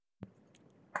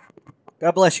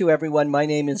God bless you, everyone. My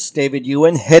name is David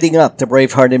Ewan, heading up the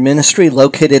Bravehearted Ministry,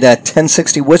 located at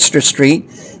 1060 Worcester Street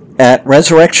at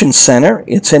Resurrection Center.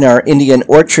 It's in our Indian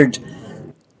Orchard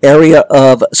area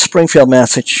of Springfield,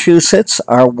 Massachusetts.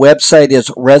 Our website is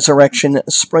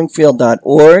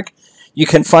resurrectionspringfield.org. You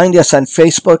can find us on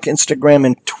Facebook, Instagram,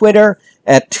 and Twitter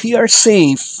at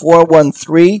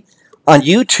TRC413. On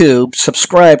YouTube,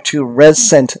 subscribe to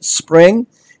ResCent Spring,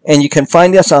 and you can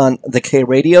find us on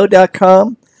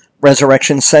thekradio.com,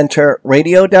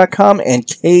 resurrectioncenterradio.com, and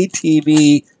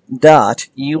ktv.us.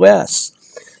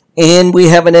 And we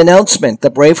have an announcement.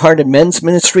 The Bravehearted Men's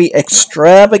Ministry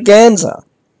Extravaganza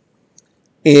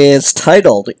is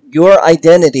titled, Your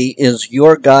Identity is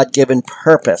Your God-Given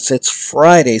Purpose. It's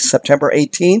Friday, September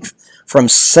 18th from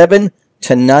 7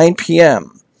 to 9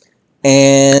 p.m.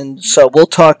 And so we'll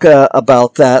talk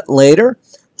about that later.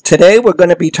 Today we're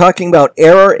going to be talking about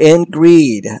error and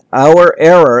greed. Our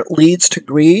error leads to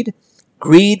greed.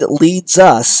 Greed leads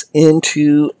us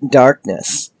into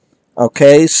darkness.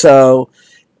 Okay, so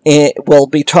we'll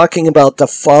be talking about the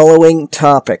following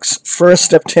topics. 1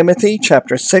 Timothy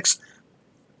chapter 6,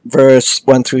 verse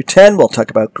 1 through 10. We'll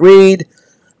talk about greed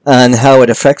and how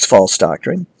it affects false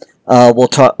doctrine.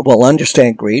 We'll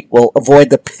understand greed. We'll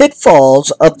avoid the pitfalls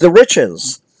of the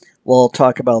riches. We'll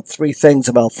talk about 3 things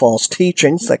about false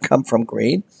teachings that come from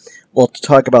greed. We'll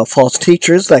talk about false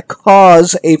teachers that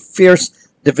cause a fierce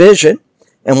division.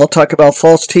 And we'll talk about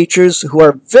false teachers who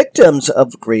are victims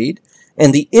of greed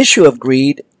and the issue of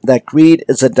greed, that greed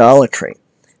is idolatry.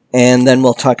 And then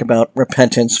we'll talk about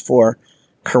repentance for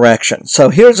correction. So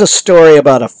here's a story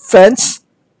about a fence,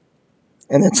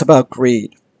 and it's about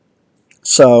greed.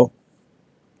 So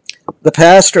the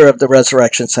pastor of the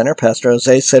Resurrection Center, Pastor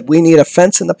Jose, said, we need a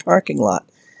fence in the parking lot.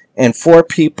 And 4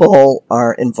 people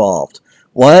are involved.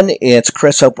 One, it's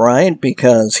Chris O'Brien,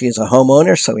 because he's a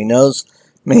homeowner, so he knows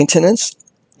maintenance.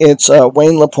 It's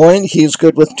Wayne LaPointe. He's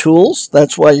good with tools.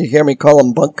 That's why you hear me call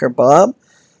him Bunker Bob.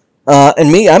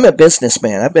 And me, I'm a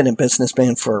businessman. I've been a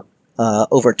businessman for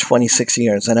over 26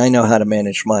 years, and I know how to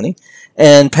manage money.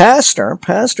 And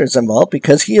Pastor's involved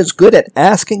because he is good at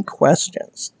asking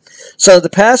questions. So the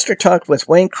pastor talked with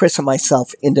Wayne, Chris, and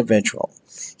myself individual.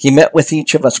 He met with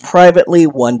each of us privately,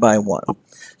 one by one.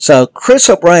 So Chris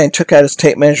O'Brien took out his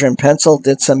tape measure and pencil,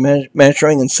 did some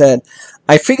measuring, and said,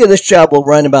 I figure this job will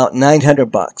run about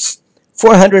 $900.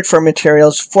 $400 for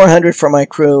materials, $400 for my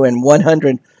crew, and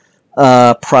 $100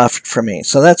 profit for me.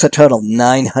 So that's a total of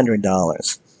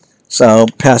 $900. So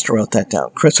Pastor wrote that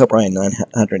down. Chris O'Brien,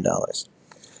 $900.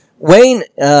 Wayne,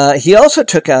 he also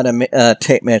took out a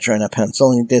tape measure and a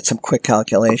pencil, and he did some quick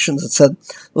calculations and said,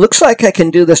 looks like I can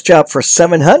do this job for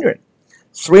 $700.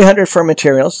 $300 for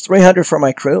materials, $300 for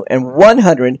my crew, and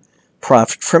 $100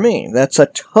 profit for me. That's a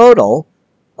total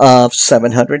of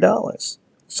 $700.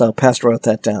 So Pastor wrote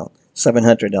that down,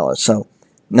 $700. So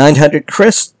 $900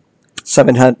 Chris,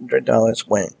 $700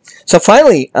 Wayne. So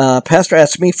finally, Pastor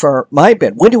asked me for my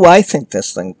bid. What do I think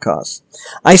this thing costs?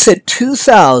 I said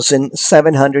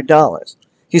 $2,700.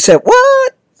 He said,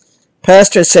 what?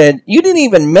 Pastor said, you didn't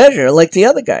even measure like the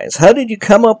other guys. How did you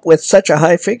come up with such a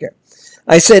high figure?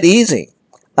 I said, easy.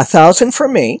 $1,000 for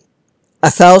me,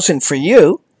 $1,000 for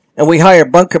you, and we hire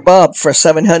Bunker Bob for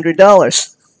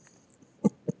 $700.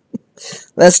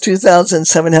 That's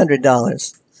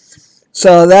 $2,700.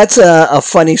 So that's a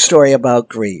funny story about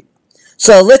greed.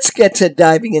 So let's get to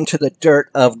diving into the dirt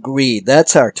of greed.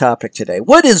 That's our topic today.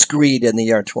 What is greed in the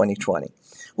year 2020?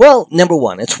 Well, number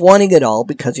 1, it's wanting it all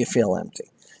because you feel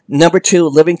empty. Number 2,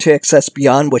 living to excess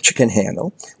beyond what you can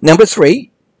handle. Number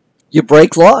 3, you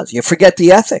break laws. You forget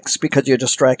the ethics because you're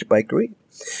distracted by greed.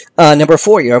 Number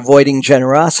 4, you're avoiding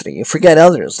generosity. You forget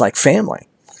others like family.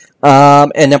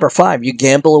 And number 5, you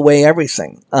gamble away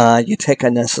everything. You take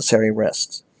unnecessary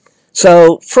risks.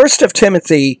 So 1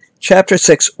 Timothy chapter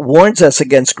 6 warns us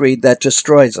against greed that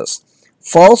destroys us.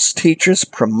 False teachers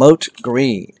promote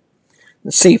greed.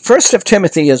 See, 1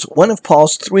 Timothy is one of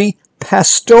Paul's 3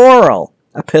 pastoral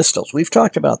epistles. We've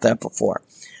talked about that before.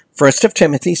 1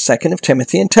 Timothy, 2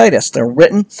 Timothy, and Titus. They're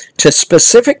written to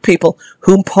specific people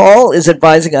whom Paul is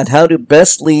advising on how to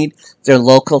best lead their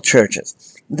local churches.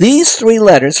 These 3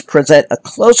 letters present a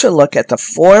closer look at the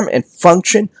form and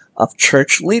function of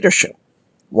church leadership.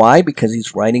 Why? Because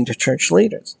he's writing to church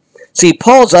leaders. See,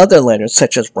 Paul's other letters,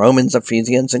 such as Romans,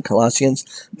 Ephesians, and Colossians,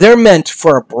 they're meant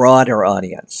for a broader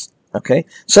audience. Okay?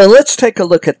 So let's take a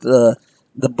look at the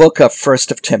book of 1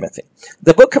 Timothy.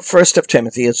 The book of 1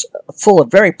 Timothy is full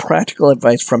of very practical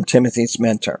advice from Timothy's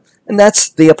mentor, and that's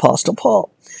the Apostle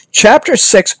Paul. Chapter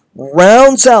 6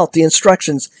 rounds out the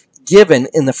instructions given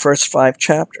in the first 5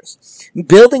 chapters.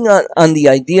 Building on the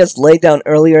ideas laid down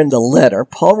earlier in the letter,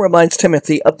 Paul reminds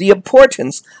Timothy of the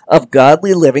importance of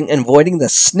godly living and avoiding the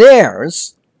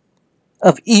snares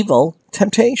of evil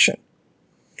temptation.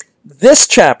 This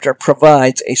chapter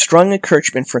provides a strong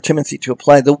encouragement for Timothy to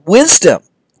apply the wisdom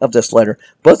of this letter,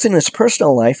 both in his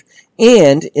personal life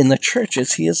and in the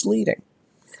churches he is leading.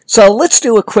 So let's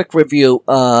do a quick review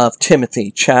of Timothy,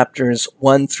 chapters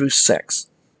 1 through 6.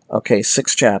 Okay,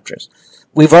 6 chapters.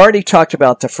 We've already talked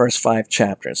about the first 5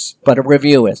 chapters, but a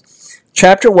review is,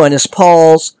 chapter 1 is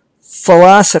Paul's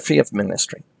philosophy of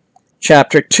ministry.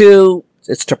 Chapter 2,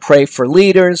 it's to pray for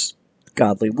leaders,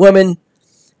 godly women.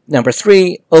 Number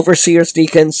 3, overseers,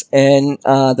 deacons, and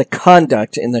the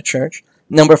conduct in the church.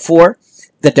 Number 4,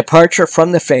 the departure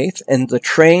from the faith and the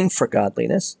train for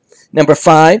godliness. Number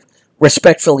 5,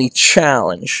 respectfully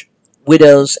challenge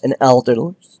widows and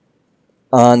elders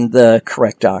on the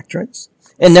correct doctrines.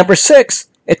 And number 6,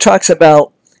 it talks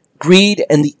about greed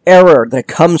and the error that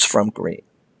comes from greed.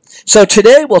 So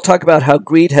today we'll talk about how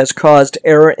greed has caused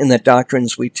error in the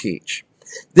doctrines we teach.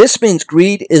 This means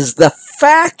greed is the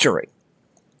factory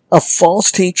of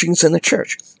false teachings in the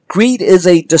church. Greed is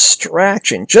a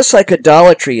distraction, just like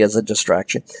idolatry is a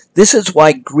distraction. This is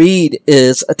why greed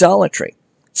is idolatry.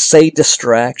 Say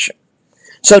distraction.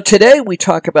 So today we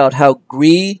talk about how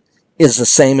greed is the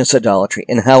same as idolatry,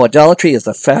 and how idolatry is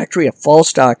the factory of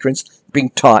false doctrines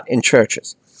being taught in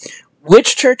churches.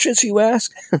 Which churches, you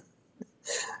ask?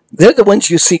 They're the ones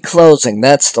you see closing.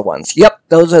 That's the ones. Yep,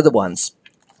 those are the ones.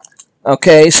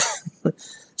 Okay,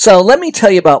 so let me tell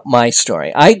you about my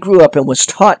story. I grew up and was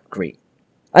taught greed.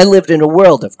 I lived in a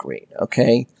world of greed,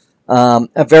 okay?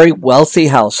 A very wealthy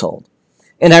household.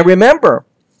 And I remember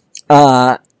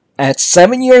at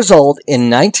 7 years old in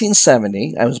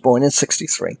 1970, I was born in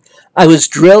 63, I was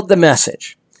drilled the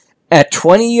message. At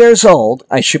 20 years old,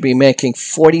 I should be making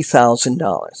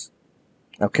 $40,000.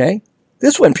 Okay?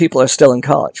 This is when people are still in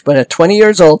college. But at 20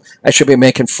 years old, I should be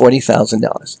making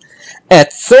 $40,000.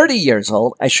 At 30 years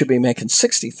old, I should be making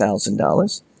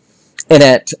 $60,000. And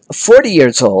at 40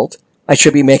 years old, I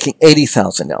should be making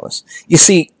 $80,000. You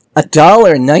see,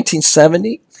 $1 in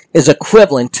 1970 is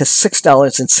equivalent to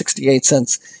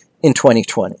 $6.68 in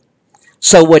 2020.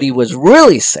 So what he was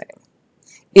really saying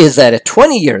is that at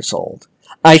 20 years old,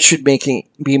 I should be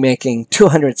making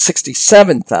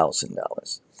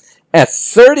 $267,000. At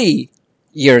 30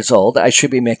 years old, I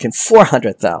should be making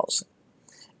 $400,000.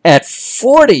 At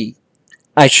 40,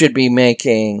 I should be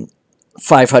making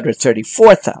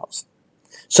 $534,000.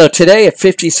 So today, at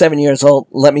 57 years old,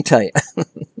 let me tell you,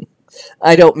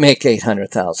 I don't make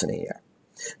 $800,000 a year.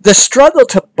 The struggle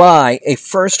to buy a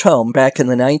first home back in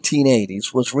the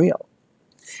 1980s was real.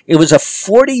 It was a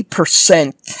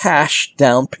 40% cash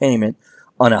down payment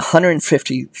on a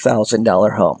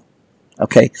 $150,000 home.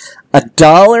 Okay,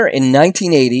 $1 in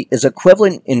 1980 is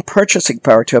equivalent in purchasing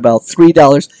power to about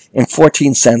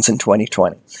 $3.14 in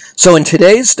 2020. So in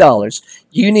today's dollars,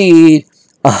 you need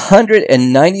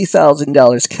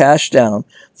 $190,000 cash down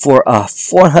for a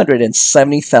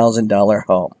 $470,000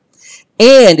 home.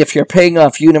 And if you're paying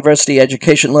off university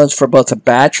education loans for both a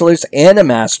bachelor's and a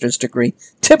master's degree,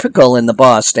 typical in the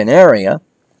Boston area,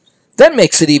 that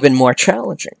makes it even more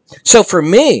challenging. So for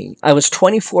me, I was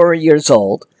 24 years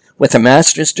old with a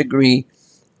master's degree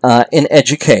in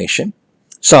education.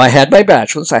 So I had my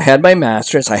bachelor's, I had my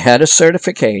master's, I had a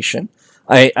certification.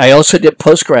 I also did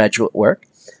postgraduate work.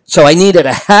 So I needed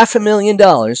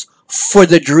 $500,000 for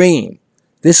the dream.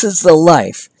 This is the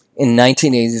life in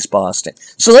 1980s Boston.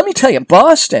 So let me tell you,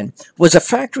 Boston was a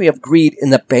factory of greed in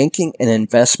the banking and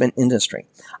investment industry.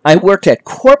 I worked at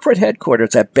corporate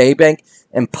headquarters at Baybank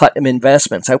and Putnam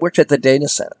Investments. I worked at the data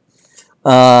center.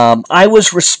 I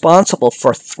was responsible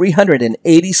for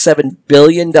 $387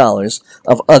 billion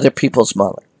of other people's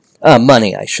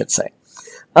money, I should say.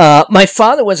 My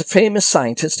father was a famous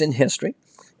scientist in history,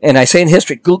 and I say in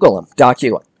history, Google him, Doc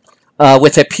Ewan,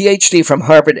 with a PhD from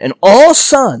Harvard, and all of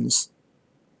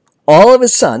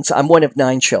his sons, I'm one of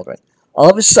 9 children, all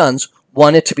of his sons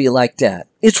wanted to be like Dad.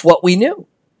 It's what we knew.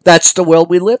 That's the world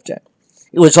we lived in.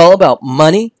 It was all about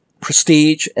money,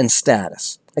 prestige, and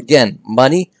status. Again,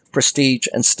 money, prestige,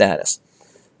 and status.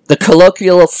 The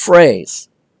colloquial phrase,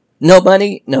 no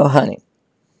money, no honey.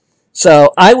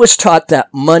 So I was taught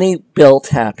that money built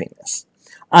happiness.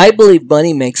 I believe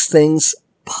money makes things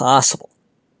possible.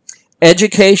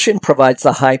 Education provides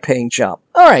the high-paying job.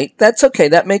 All right, that's okay.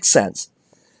 That makes sense.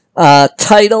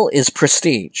 Title is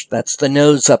prestige. That's the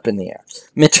nose up in the air.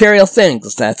 Material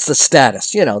things, that's the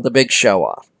status. The big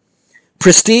show-off.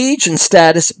 Prestige and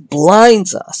status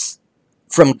blinds us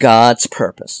from God's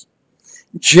purpose.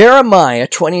 Jeremiah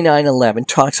 29:11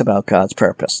 talks about God's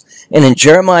purpose. And in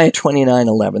Jeremiah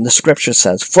 29:11, the scripture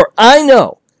says, "For I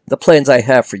know the plans I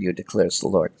have for you, declares the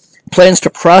Lord. Plans to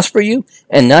prosper you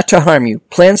and not to harm you.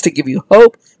 Plans to give you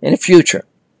hope and a future."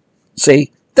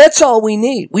 See, that's all we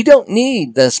need. We don't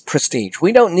need this prestige.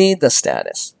 We don't need the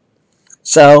status.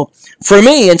 So, for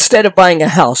me, instead of buying a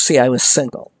house, see, I was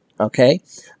single, okay?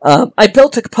 I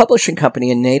built a publishing company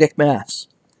in Natick, Mass.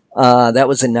 That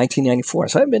was in 1994,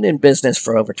 so I've been in business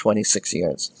for over 26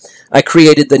 years. I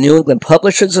created the New England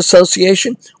Publishers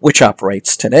Association, which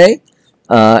operates today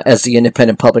as the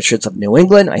Independent Publishers of New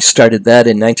England. I started that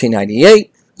in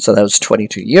 1998, so that was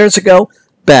 22 years ago.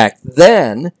 Back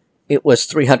then, it was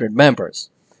 300 members.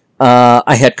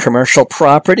 I had commercial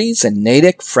properties in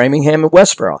Natick, Framingham, and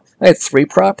Westboro. I had 3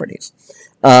 properties.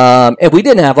 And we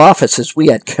didn't have offices, we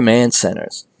had command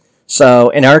centers. So,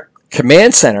 in our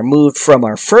command center moved from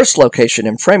our first location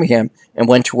in Framingham and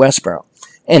went to Westboro.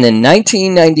 And in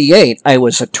 1998, I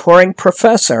was a touring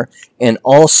professor in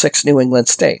all 6 New England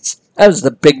states. I was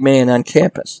the big man on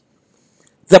campus.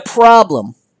 The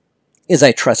problem is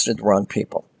I trusted the wrong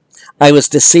people. I was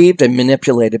deceived and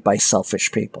manipulated by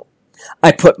selfish people.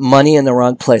 I put money in the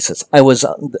wrong places. I was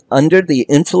under the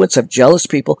influence of jealous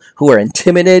people who were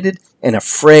intimidated and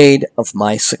afraid of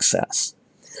my success.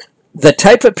 The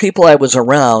type of people I was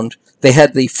around, they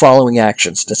had the following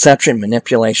actions: deception,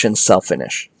 manipulation,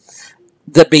 selfishness.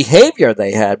 The behavior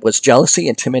they had was jealousy,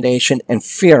 intimidation, and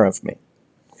fear of me.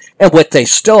 And what they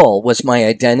stole was my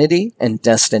identity and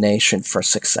destination for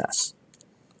success.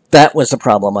 That was the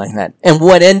problem I had. And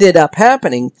what ended up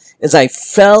happening is I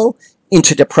fell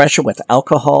into depression with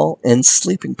alcohol and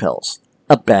sleeping pills.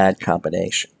 A bad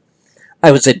combination.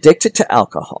 I was addicted to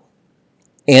alcohol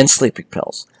and sleeping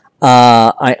pills.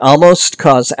 I almost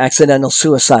caused accidental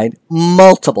suicide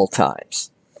multiple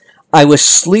times. I was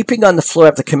sleeping on the floor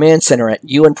of the command center at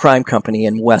UN Prime Company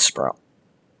in Westboro.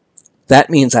 That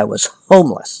means I was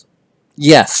homeless.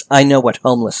 Yes, I know what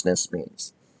homelessness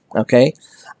means. Okay?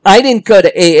 I didn't go to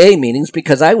AA meetings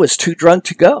because I was too drunk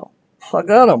to go.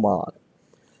 Forgot about it.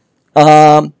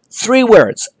 3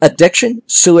 words: addiction,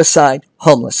 suicide,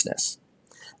 homelessness.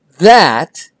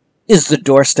 That is the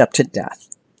doorstep to death.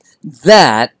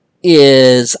 That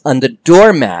is on the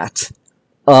doormat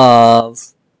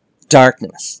of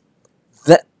darkness.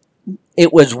 That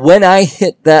it was when I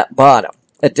hit that bottom,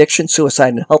 addiction,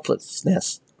 suicide, and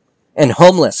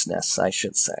homelessness, I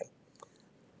should say,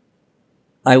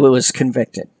 I was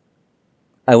convicted.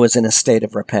 I was in a state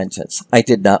of repentance. I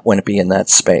did not want to be in that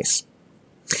space.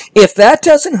 If that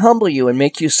doesn't humble you and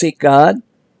make you seek God,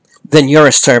 then you're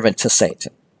a servant to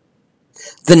Satan.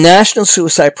 The National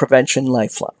Suicide Prevention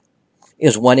Lifeline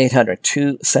is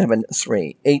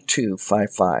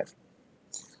 1-800-273-8255.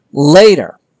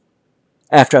 Later,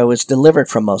 after I was delivered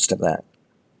from most of that,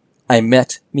 I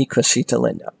met mi cosita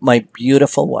linda, my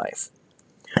beautiful wife.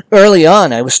 Early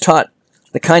on, I was taught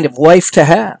the kind of wife to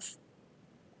have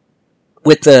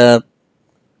with that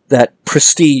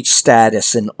prestige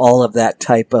status and all of that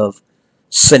type of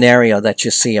scenario that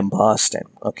you see in Boston,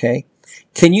 okay?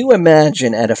 Can you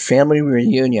imagine at a family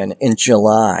reunion in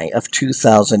July of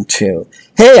 2002,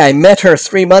 "Hey, I met her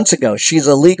 3 months ago. She's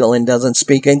illegal and doesn't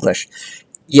speak English."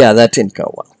 Yeah, that didn't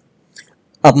go well.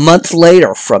 A month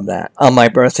later from that, on my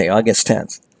birthday, August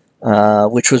 10th,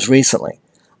 which was recently,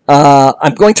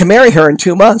 I'm going to marry her in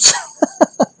 2 months.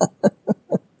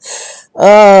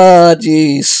 Oh,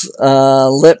 geez.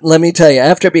 Let me tell you,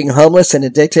 after being homeless and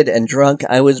addicted and drunk,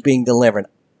 I was being delivered.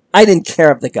 I didn't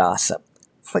care of the gossip.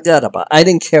 Forgot about it. I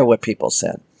didn't care what people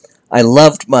said. I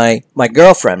loved my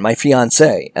girlfriend, my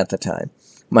fiancée at the time,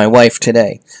 my wife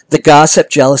today. The gossip,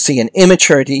 jealousy, and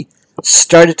immaturity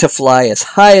started to fly as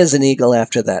high as an eagle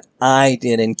after that. I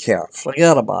didn't care.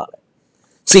 Forgot about it.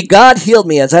 See, God healed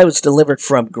me as I was delivered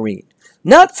from greed.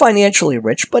 Not financially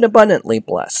rich, but abundantly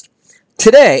blessed.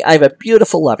 Today, I have a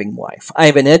beautiful, loving wife. I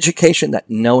have an education that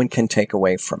no one can take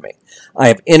away from me. I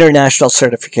have international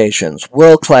certifications,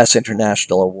 world-class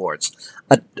international awards,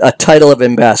 a title of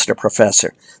ambassador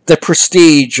professor, the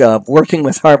prestige of working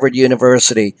with Harvard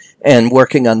University and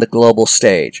working on the global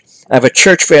stage. I have a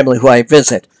church family who I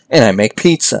visit, and I make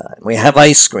pizza, and we have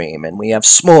ice cream, and we have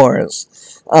s'mores.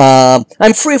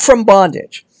 I'm free from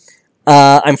bondage.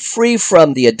 I'm free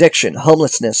from the addiction,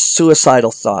 homelessness,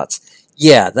 suicidal thoughts.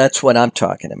 Yeah, that's what I'm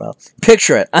talking about.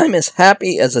 Picture it. I'm as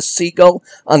happy as a seagull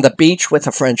on the beach with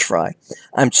a French fry.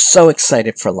 I'm so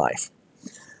excited for life.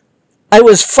 I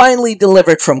was finally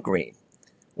delivered from greed.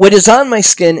 What is on my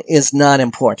skin is not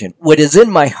important. What is in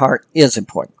my heart is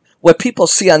important. What people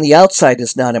see on the outside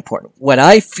is not important. What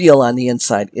I feel on the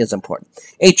inside is important.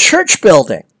 A church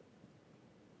building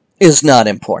is not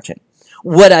important.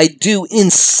 What I do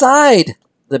inside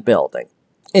the building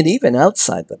and even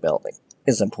outside the building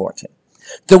is important.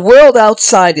 The world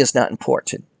outside is not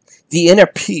important. The inner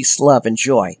peace, love, and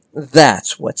joy,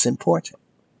 that's what's important.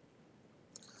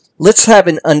 Let's have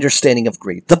an understanding of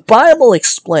greed. The Bible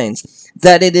explains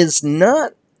that it's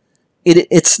not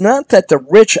that the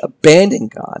rich abandon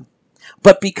God,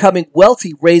 but becoming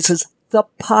wealthy raises the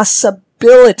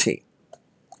possibility.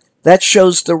 That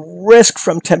shows the risk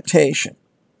from temptation.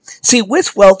 See,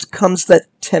 with wealth comes the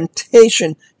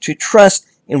temptation to trust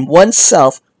in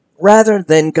oneself rather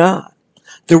than God.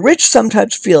 The rich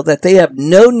sometimes feel that they have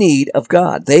no need of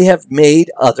God. They have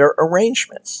made other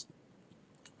arrangements.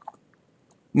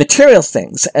 Material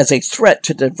things as a threat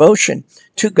to devotion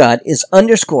to God is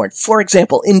underscored. For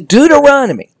example, in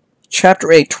Deuteronomy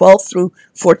chapter 8, 12 through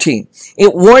 14,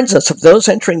 it warns us of those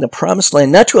entering the promised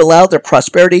land not to allow their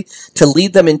prosperity to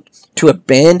lead them to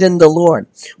abandon the Lord.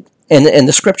 And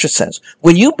the scripture says,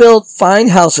 when you build fine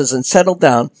houses and settle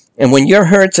down, and when your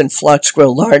herds and flocks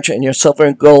grow large and your silver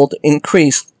and gold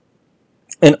increase,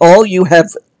 and all you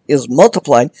have is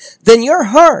multiplied, then your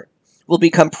heart will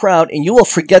become proud, and you will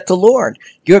forget the Lord,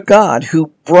 your God,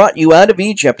 who brought you out of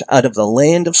Egypt, out of the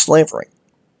land of slavery.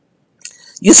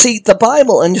 You see, the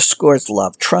Bible underscores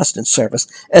love, trust, and service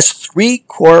as three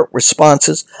core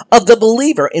responses of the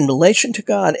believer in relation to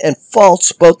God, and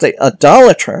faults both the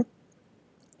idolater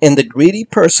and the greedy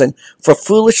person for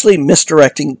foolishly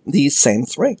misdirecting these same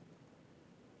three.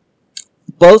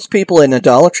 Both people in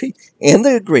idolatry and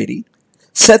the greedy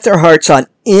set their hearts on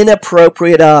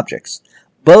inappropriate objects.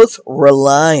 Both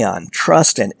rely on,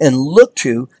 trust in, and look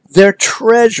to their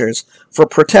treasures for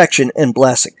protection and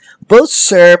blessing. Both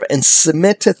serve and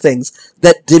submit to things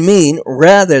that demean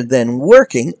rather than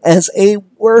working as a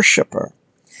worshiper.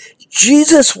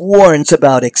 Jesus warns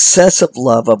about excessive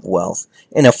love of wealth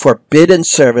and a forbidden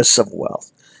service of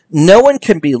wealth. No one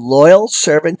can be loyal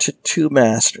servant to two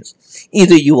masters.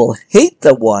 Either you will hate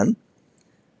the one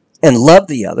and love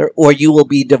the other, or you will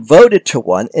be devoted to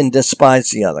one and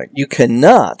despise the other. You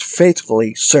cannot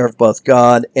faithfully serve both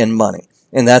God and money.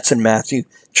 And that's in Matthew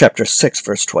chapter 6,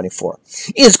 verse 24.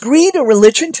 Is greed a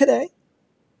religion today?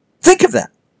 Think of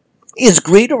that. Is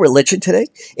greed a religion today?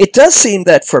 It does seem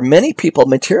that for many people,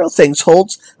 material things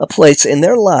holds a place in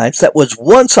their lives that was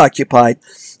once occupied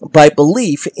by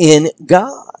belief in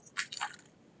God.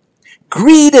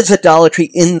 Greed is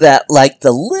idolatry in that, like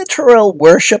the literal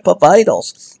worship of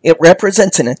idols, it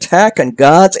represents an attack on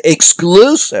God's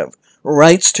exclusive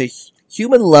rights to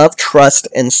human love, trust,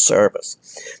 and service.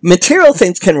 Material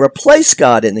things can replace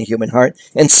God in the human heart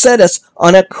and set us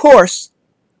on a course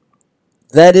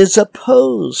that is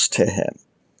opposed to Him.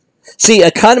 See,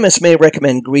 economists may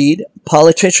recommend greed,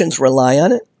 politicians rely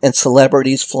on it, and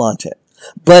celebrities flaunt it.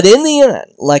 But in the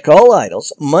end, like all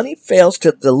idols, money fails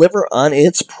to deliver on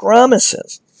its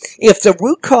promises. If the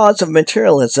root cause of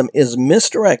materialism is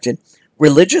misdirected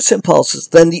religious impulses,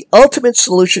 then the ultimate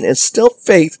solution is still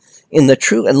faith in the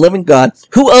true and living God,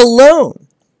 who alone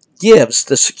gives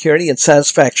the security and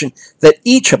satisfaction that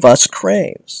each of us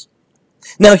craves.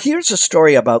 Now, here's a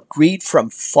story about greed from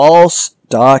false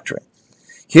doctrine.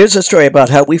 Here's a story about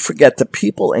how we forget the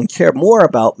people and care more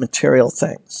about material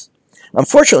things.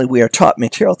 Unfortunately, we are taught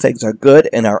material things are good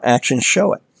and our actions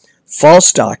show it.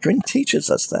 False doctrine teaches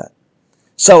us that.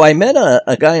 So I met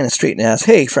a guy in the street and asked,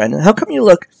 "Hey, friend, how come you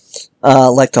look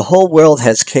like the whole world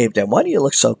has caved in? Why do you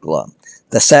look so glum?"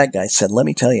 The sad guy said, "Let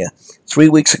me tell you, 3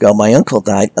 weeks ago my uncle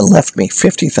died and left me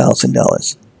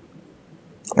 $50,000.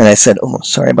 And I said, "Oh,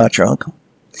 sorry about your uncle."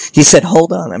 He said,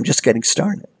 "Hold on, I'm just getting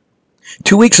started.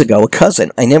 2 weeks ago, a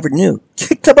cousin I never knew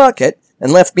kicked the bucket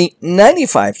and left me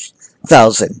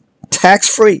 $95,000.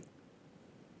 Tax-free."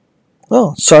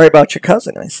 "Oh, sorry about your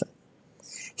cousin," I said.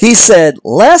 He said,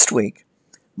 "Last week,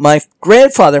 my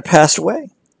grandfather passed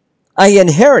away. I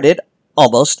inherited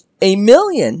almost $1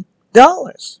 million.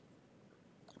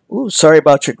 "Ooh, sorry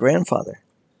about your grandfather.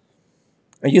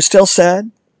 Are you still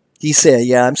sad?" He said,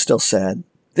 "Yeah, I'm still sad.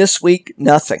 This week,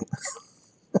 nothing."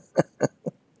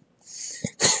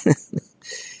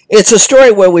 It's a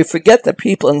story where we forget the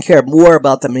people and care more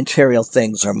about the material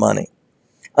things or money.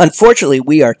 Unfortunately,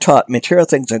 we are taught material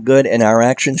things are good and our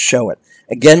actions show it.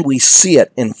 Again, we see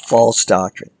it in false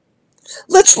doctrine.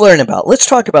 Let's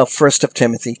talk about 1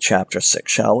 Timothy chapter 6,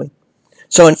 shall we?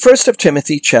 So in 1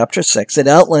 Timothy chapter 6, it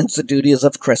outlines the duties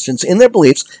of Christians in their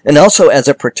beliefs and also as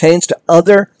it pertains to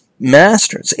other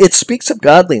masters. It speaks of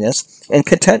godliness and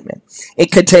contentment.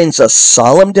 It contains a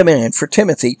solemn demand for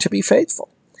Timothy to be faithful.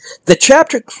 The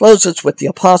chapter closes with the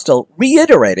apostle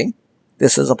reiterating,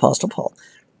 this is Apostle Paul,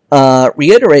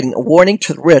 reiterating a warning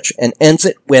to the rich and ends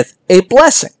it with a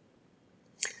blessing.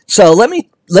 So let me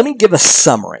let me give a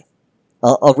summary.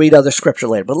 I'll read other scripture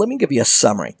later, but let me give you a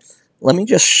summary. Let me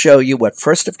just show you what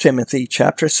 1 Timothy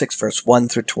chapter 6, verse 1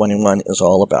 through 21 is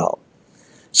all about.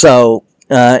 So,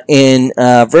 in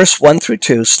verse 1 through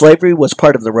 2, slavery was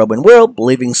part of the Roman world.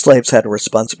 Believing slaves had a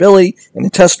responsibility and a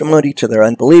testimony to their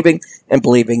unbelieving and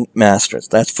believing masters.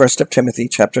 That's 1 Timothy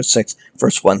chapter 6,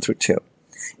 verse 1 through 2.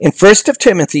 In 1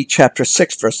 Timothy chapter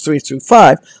 6, verse 3 through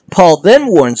 5, Paul then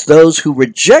warns those who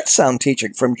reject sound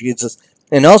teaching from Jesus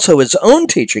and also his own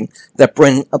teaching that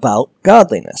bring about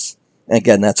godliness. And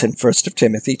again, that's in 1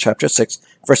 Timothy chapter 6,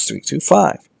 verse 3 through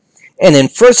 5. And in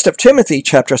 1 Timothy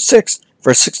chapter 6,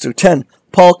 verse 6 through 10,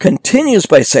 Paul continues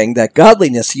by saying that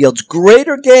godliness yields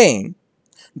greater gain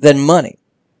than money,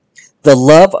 the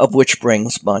love of which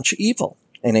brings much evil.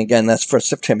 And again, that's 1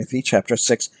 Timothy chapter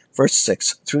 6, verse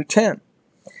 6 through 10.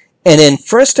 And in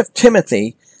 1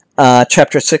 Timothy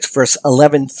chapter 6, verse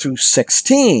 11 through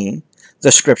 16,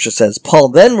 the scripture says, Paul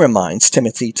then reminds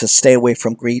Timothy to stay away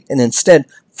from greed and instead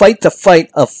fight the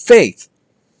fight of faith,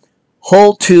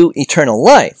 hold to eternal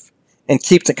life, and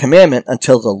keep the commandment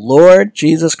until the Lord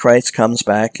Jesus Christ comes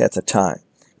back at the time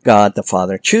God the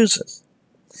Father chooses.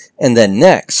 And then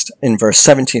next, in verse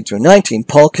 17 through 19,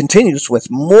 Paul continues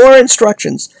with more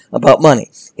instructions about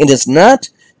money. It is not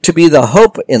to be the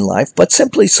hope in life, but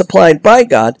simply supplied by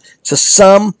God to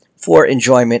some for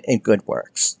enjoyment and good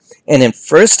works. And in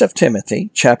 1 Timothy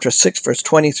chapter 6, verse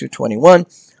 20 through 21,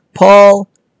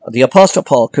 the Apostle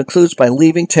Paul concludes by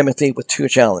leaving Timothy with two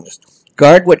challenges.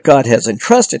 Guard what God has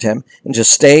entrusted him, and to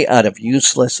stay out of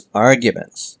useless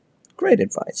arguments. Great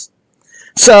advice.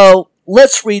 So,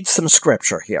 let's read some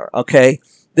scripture here, okay?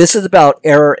 This is about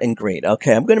error and greed,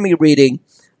 okay? I'm going to be reading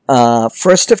 1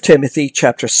 Timothy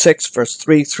chapter 6, verse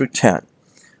 3 through 10.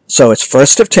 So, it's 1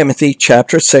 Timothy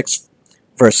chapter 6,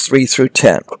 verse 3 through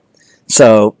 10.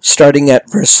 So, starting at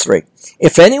verse 3.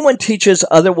 If anyone teaches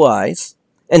otherwise,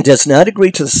 and does not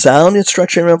agree to the sound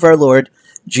instruction of our Lord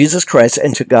Jesus Christ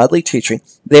and to godly teaching,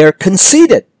 they are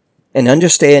conceited and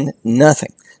understand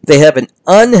nothing. They have an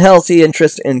unhealthy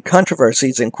interest in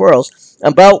controversies and quarrels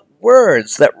about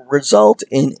words that result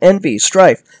in envy,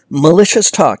 strife, malicious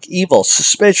talk, evil,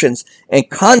 suspicions, and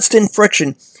constant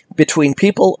friction between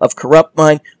people of corrupt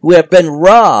mind who have been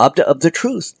robbed of the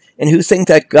truth and who think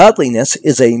that godliness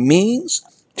is a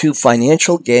means to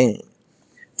financial gain.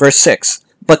 Verse 6,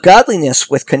 but godliness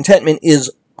with contentment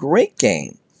is great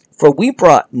gain. For we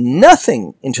brought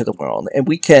nothing into the world, and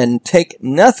we can take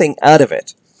nothing out of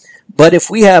it. But if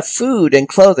we have food and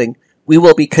clothing, we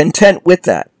will be content with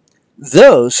that.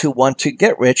 Those who want to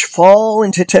get rich fall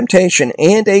into temptation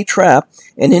and a trap,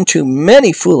 and into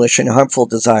many foolish and harmful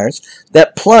desires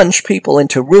that plunge people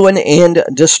into ruin and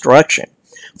destruction.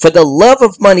 For the love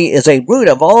of money is a root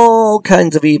of all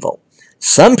kinds of evil.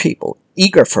 Some people,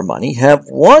 eager for money, have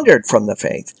wandered from the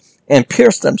faith and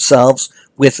pierced themselves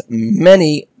with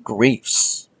many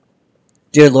griefs.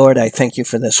 Dear Lord, I thank you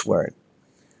for this word.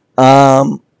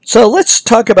 So let's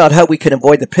talk about how we can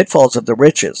avoid the pitfalls of the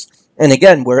riches. And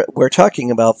again, we're talking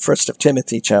about 1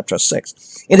 Timothy chapter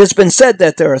 6. It has been said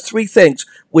that there are three things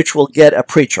which will get a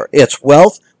preacher. It's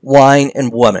wealth, wine,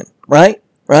 and woman. Right?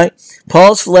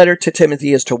 Paul's letter to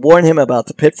Timothy is to warn him about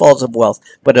the pitfalls of wealth,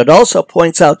 but it also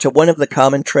points out to one of the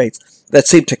common traits that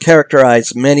seem to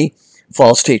characterize many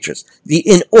false teachers: the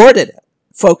inordinate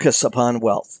focus upon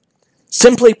wealth.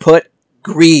 Simply put,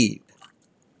 greed.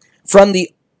 From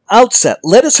the outset,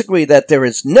 let us agree that there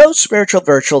is no spiritual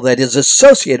virtue that is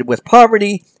associated with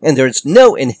poverty, and there is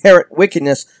no inherent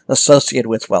wickedness associated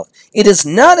with wealth. It is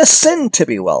not a sin to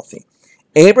be wealthy.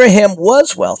 Abraham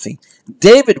was wealthy.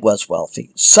 David was wealthy.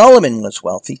 Solomon was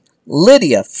wealthy.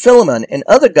 Lydia, Philemon, and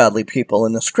other godly people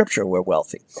in the scripture were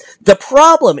wealthy. The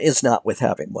problem is not with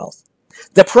having wealth.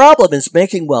 The problem is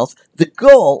making wealth the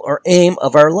goal or aim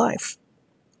of our life,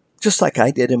 just like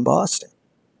I did in Boston.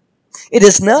 It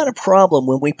is not a problem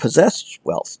when we possess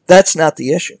wealth. That's not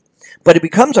the issue. But it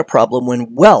becomes a problem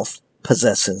when wealth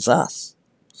possesses us.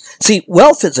 See,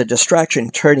 wealth is a distraction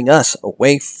turning us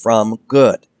away from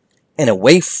good and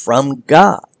away from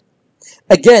God.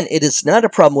 Again, it is not a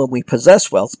problem when we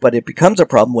possess wealth, but it becomes a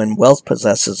problem when wealth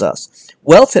possesses us.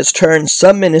 Wealth has turned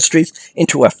some ministries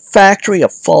into a factory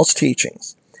of false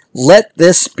teachings. Let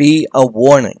this be a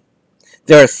warning.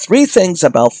 There are three things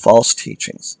about false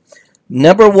teachings.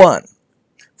 Number one,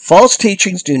 false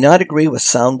teachings do not agree with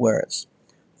sound words.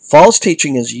 False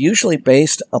teaching is usually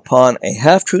based upon a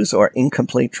half-truth or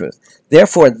incomplete truth.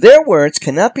 Therefore, their words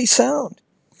cannot be sound.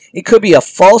 It could be a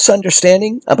false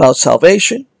understanding about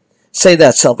salvation, say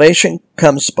that salvation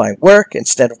comes by work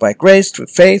instead of by grace through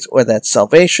faith, or that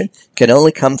salvation can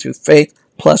only come through faith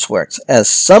plus works, as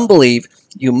some believe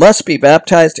You must be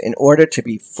baptized in order to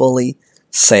be fully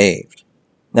saved.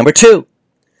 Number 2,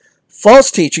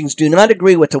 false teachings do not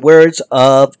agree with the words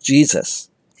of Jesus.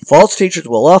 False teachers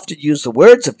will often use the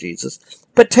words of Jesus,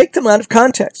 but take them out of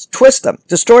context, twist them,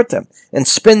 distort them, and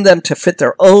spin them to fit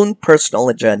their own personal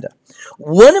agenda.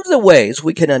 One of the ways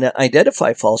we can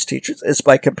identify false teachers is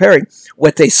by comparing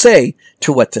what they say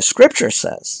to what the Scripture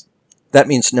says. That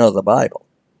means know the Bible.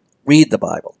 Read the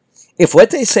Bible. If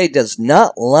what they say does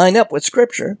not line up with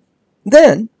Scripture,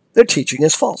 then their teaching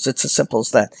is false. It's as simple as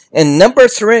that. And number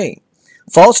 3,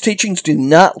 false teachings do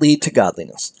not lead to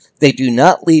godliness. They do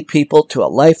not lead people to a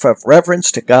life of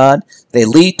reverence to God. They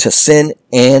lead to sin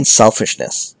and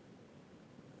selfishness.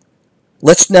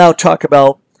 Let's now talk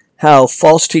about how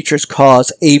false teachers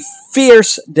cause a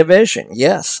fierce division.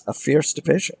 Yes, a fierce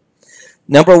division.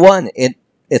 Number 1,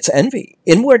 it's envy.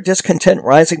 Inward discontent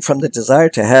rising from the desire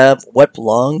to have what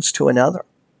belongs to another.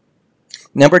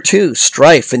 Number 2,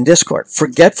 strife and discord,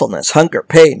 forgetfulness, hunger,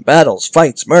 pain, battles,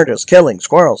 fights, murders, killings,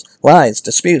 quarrels, lies,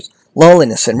 disputes,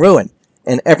 loneliness, and ruin,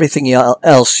 and everything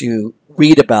else you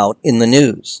read about in the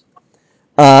news.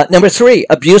 Number 3,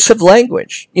 abusive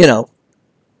language. You know,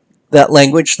 that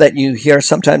language that you hear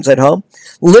sometimes at home.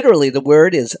 Literally, the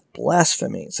word is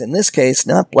blasphemies. In this case,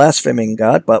 not blaspheming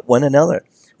God, but one another.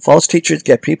 False teachers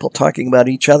get people talking about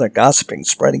each other, gossiping,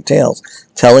 spreading tales,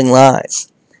 telling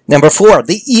lies. Number 4,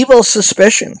 the evil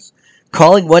suspicions,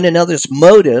 calling one another's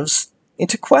motives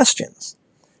into questions.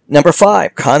 Number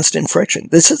 5, constant friction.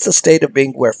 This is the state of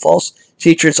being where false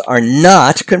teachers are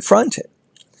not confronted.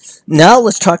 Now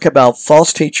let's talk about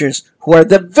false teachers who are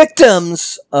the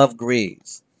victims of greed.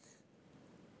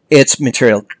 It's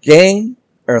material gain,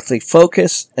 earthly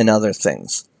focus, and other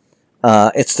things.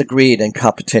 It's the greed and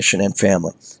competition and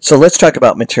family. So let's talk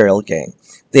about material gain.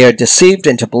 They are deceived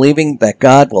into believing that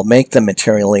God will make them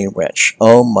materially rich.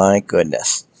 Oh my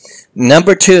goodness.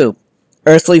 Number 2,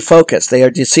 earthly focus. They are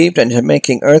deceived into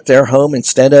making earth their home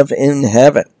instead of in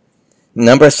heaven.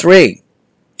 Number 3,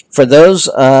 for those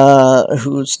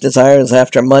whose desire is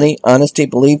after money, honesty,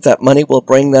 believe that money will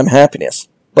bring them happiness,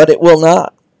 but it will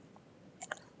not.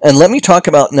 And let me talk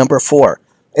about number 4.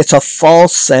 It's a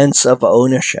false sense of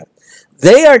ownership.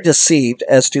 They are deceived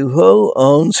as to who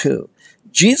owns who.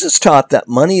 Jesus taught that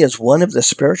money is one of the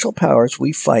spiritual powers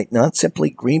we fight, not simply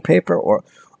green paper or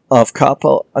of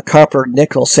copper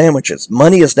nickel sandwiches.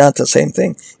 Money is not the same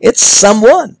thing. It's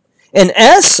someone. And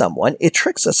as someone, it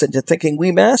tricks us into thinking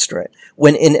we master it,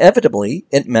 when inevitably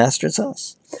it masters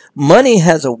us. Money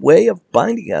has a way of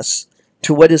binding us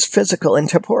to what is physical and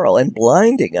temporal, and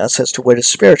blinding us as to what is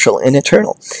spiritual and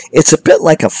eternal. It's a bit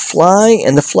like a fly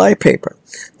and the flypaper.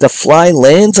 The fly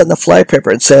lands on the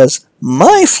flypaper and says,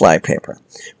 "My flypaper."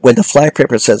 When the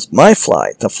flypaper says, "My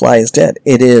fly," the fly is dead.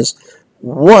 It is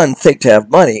one thing to have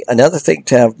money, another thing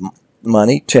to have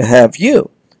money to have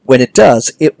you. When it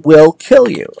does, it will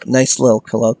kill you. Nice little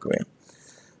colloquium.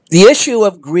 The issue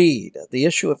of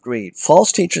greed.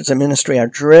 False teachers in ministry are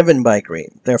driven by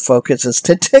greed. Their focus is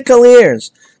to tickle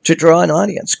ears, to draw an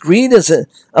audience. Greed is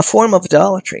a form of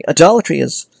idolatry. Idolatry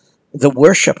is the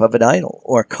worship of an idol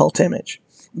or cult image.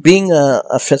 Being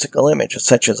a physical image,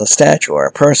 such as a statue or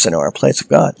a person or a place of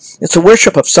God. It's a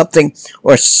worship of something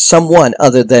or someone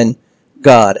other than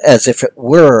God, as if it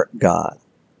were God.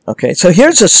 Okay, so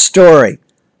here's a story,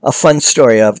 a fun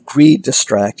story of greed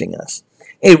distracting us.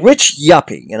 A rich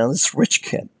yuppie, this rich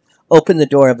kid, opened the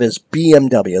door of his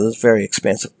BMW, this very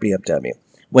expensive BMW,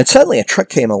 when suddenly a truck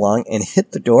came along and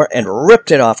hit the door and ripped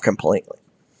it off completely.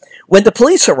 When the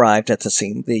police arrived at the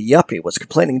scene, the yuppie was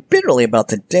complaining bitterly about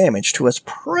the damage to his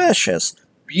precious,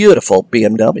 beautiful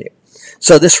BMW.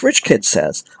 So this rich kid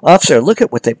says, "Officer, look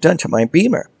at what they've done to my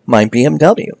Beamer, my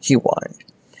BMW," he whined.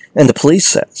 And the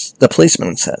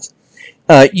policeman says,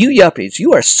 "You yuppies,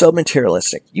 you are so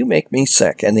materialistic. You make me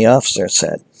sick." And the officer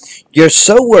said, "You're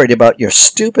so worried about your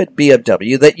stupid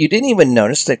BMW that you didn't even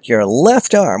notice that your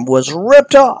left arm was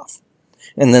ripped off."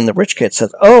 And then the rich kid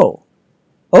says, Oh.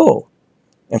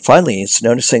 And finally he's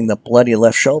noticing the bloody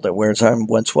left shoulder where his arm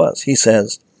once was. He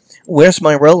says, "Where's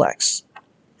my Rolex?"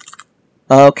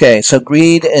 Okay, so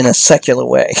greed in a secular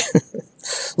way.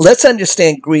 Let's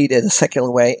understand greed in a secular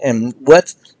way and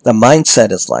what the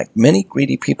mindset is like. Many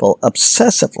greedy people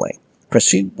obsessively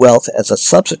pursue wealth as a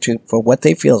substitute for what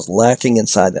they feel is lacking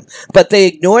inside them. But they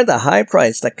ignore the high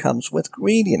price that comes with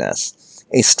greediness.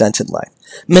 a stunted life.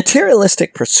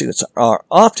 Materialistic pursuits are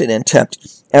often an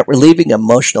attempt at relieving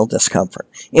emotional discomfort.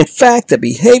 In fact, the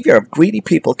behavior of greedy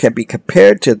people can be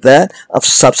compared to that of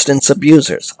substance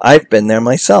abusers. I've been there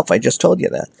myself, I just told you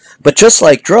that. But just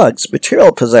like drugs,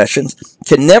 material possessions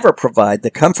can never provide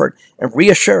the comfort and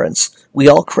reassurance we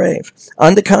all crave.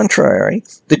 On the contrary,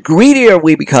 the greedier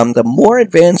we become, the more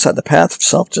advanced on the path of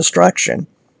self-destruction,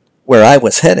 where I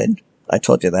was headed. I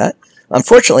told you that.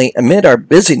 Unfortunately, amid our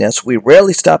busyness, we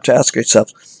rarely stop to ask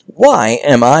ourselves, why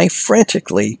am I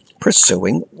frantically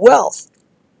pursuing wealth?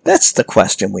 That's the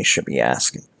question we should be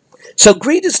asking. So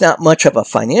greed is not much of a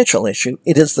financial issue.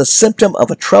 It is the symptom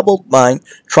of a troubled mind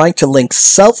trying to link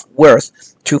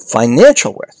self-worth to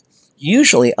financial worth,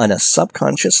 usually on a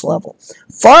subconscious level.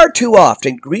 Far too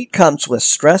often, greed comes with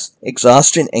stress,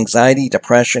 exhaustion, anxiety,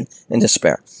 depression, and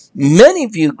despair. Many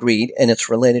view greed and its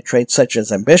related traits such as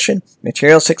ambition,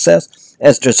 material success,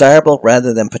 as desirable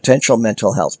rather than potential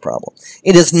mental health problem.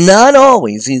 It is not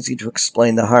always easy to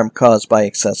explain the harm caused by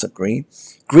excessive greed.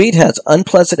 Greed has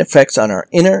unpleasant effects on our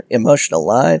inner emotional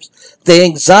lives. The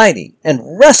anxiety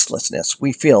and restlessness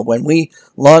we feel when we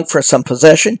long for some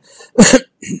possession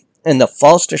and the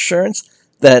false assurance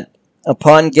that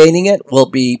upon gaining it will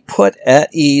be put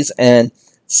at ease and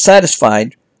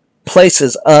satisfied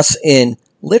places us in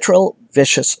literal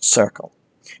vicious circle.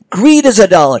 Greed is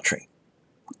idolatry,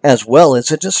 as well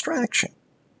as a distraction.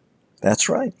 That's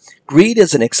right. Greed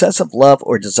is an excessive love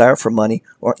or desire for money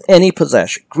or any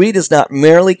possession. Greed is not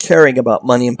merely caring about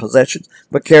money and possessions,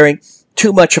 but caring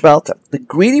too much about them. The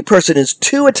greedy person is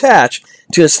too attached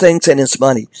to his things and his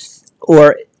money,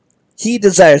 or he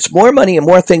desires more money and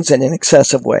more things in an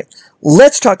excessive way.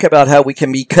 Let's talk about how we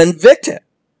can be convicted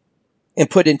and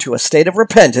put into a state of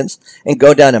repentance and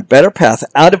go down a better path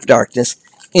out of darkness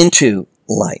into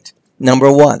light. Number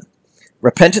 1,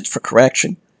 repentance for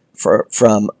correction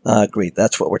from greed.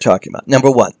 That's what we're talking about.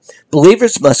 Number 1,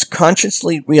 believers must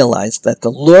consciously realize that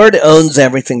the Lord owns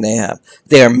everything they have.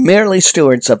 They are merely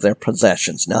stewards of their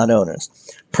possessions, not owners.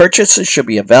 Purchases should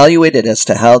be evaluated as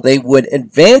to how they would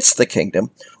advance the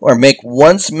kingdom or make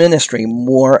one's ministry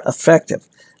more effective,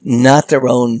 not their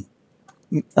own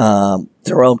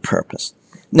purpose.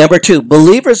 Number 2,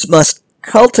 believers must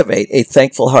cultivate a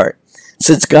thankful heart.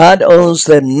 Since God owes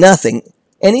them nothing,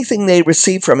 anything they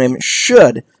receive from Him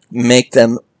should make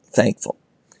them thankful.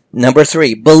 Number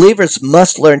 3, believers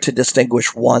must learn to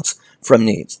distinguish wants from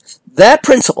needs. That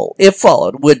principle, if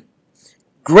followed, would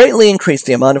greatly increase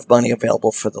the amount of money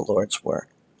available for the Lord's work.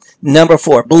 Number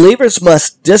 4, believers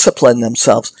must discipline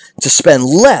themselves to spend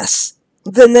less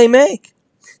than they make.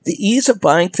 The ease of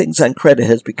buying things on credit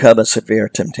has become a severe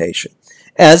temptation.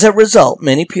 As a result,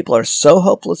 many people are so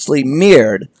hopelessly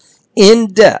mired in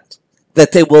debt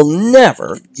that they will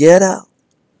never get out.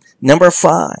 Number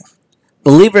 5,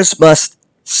 believers must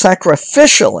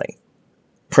sacrificially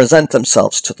present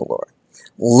themselves to the Lord.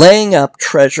 Laying up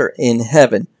treasure in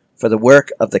heaven for the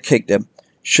work of the kingdom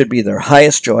should be their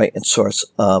highest joy and source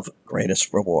of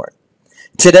greatest reward.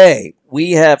 Today,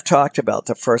 we have talked about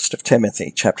the 1st of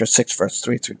Timothy, chapter 6, verse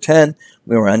 3 through 10.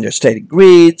 We were understated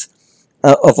greeds,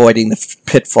 avoiding the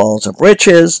pitfalls of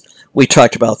riches. We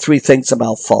talked about 3 things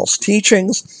about false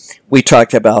teachings. We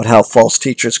talked about how false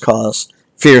teachers cause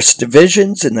fierce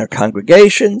divisions in their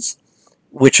congregations,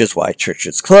 which is why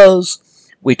churches close.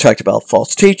 We talked about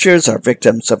false teachers are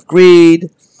victims of greed,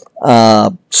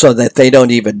 so that they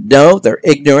don't even know. They're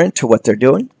ignorant to what they're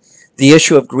doing. The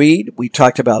issue of greed, we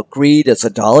talked about greed as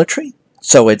idolatry,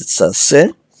 so it's a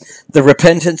sin. The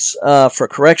repentance for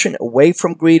correction away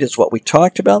from greed is what we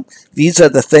talked about. These are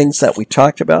the things that we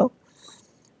talked about.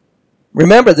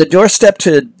 Remember, the doorstep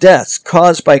to death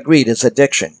caused by greed is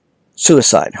addiction,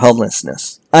 suicide,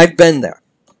 homelessness. I've been there.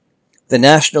 The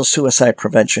National Suicide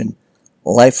Prevention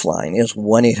Lifeline is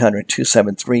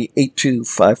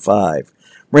 1-800-273-8255.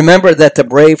 Remember that the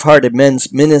Brave-Hearted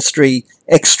Men's Ministry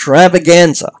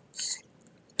Extravaganza,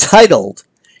 titled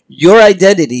Your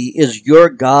Identity is Your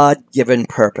God-Given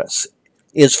Purpose,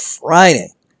 is Friday,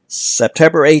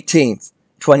 September 18th,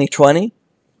 2020,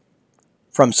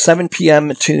 from 7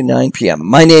 p.m. to 9 p.m.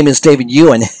 My name is David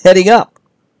Ewan, heading up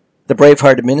the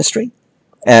Brave-Hearted Ministry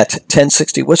at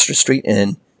 1060 Worcester Street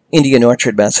in Indian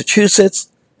Orchard,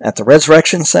 Massachusetts, at the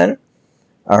Resurrection Center.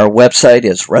 Our website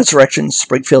is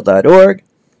resurrectionspringfield.org.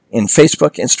 In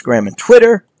Facebook, Instagram, and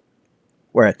Twitter,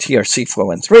 we're at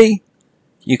TRC413.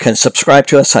 You can subscribe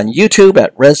to us on YouTube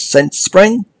at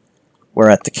ResCentSpring. We're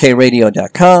at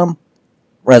thekradio.com,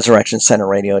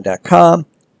 resurrectioncenterradio.com,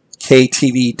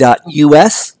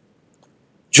 ktv.us.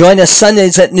 Join us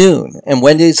Sundays at noon and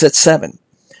Wednesdays at 7.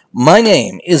 My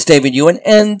name is David Ewan,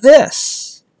 and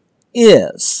this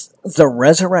is the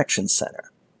Resurrection Center.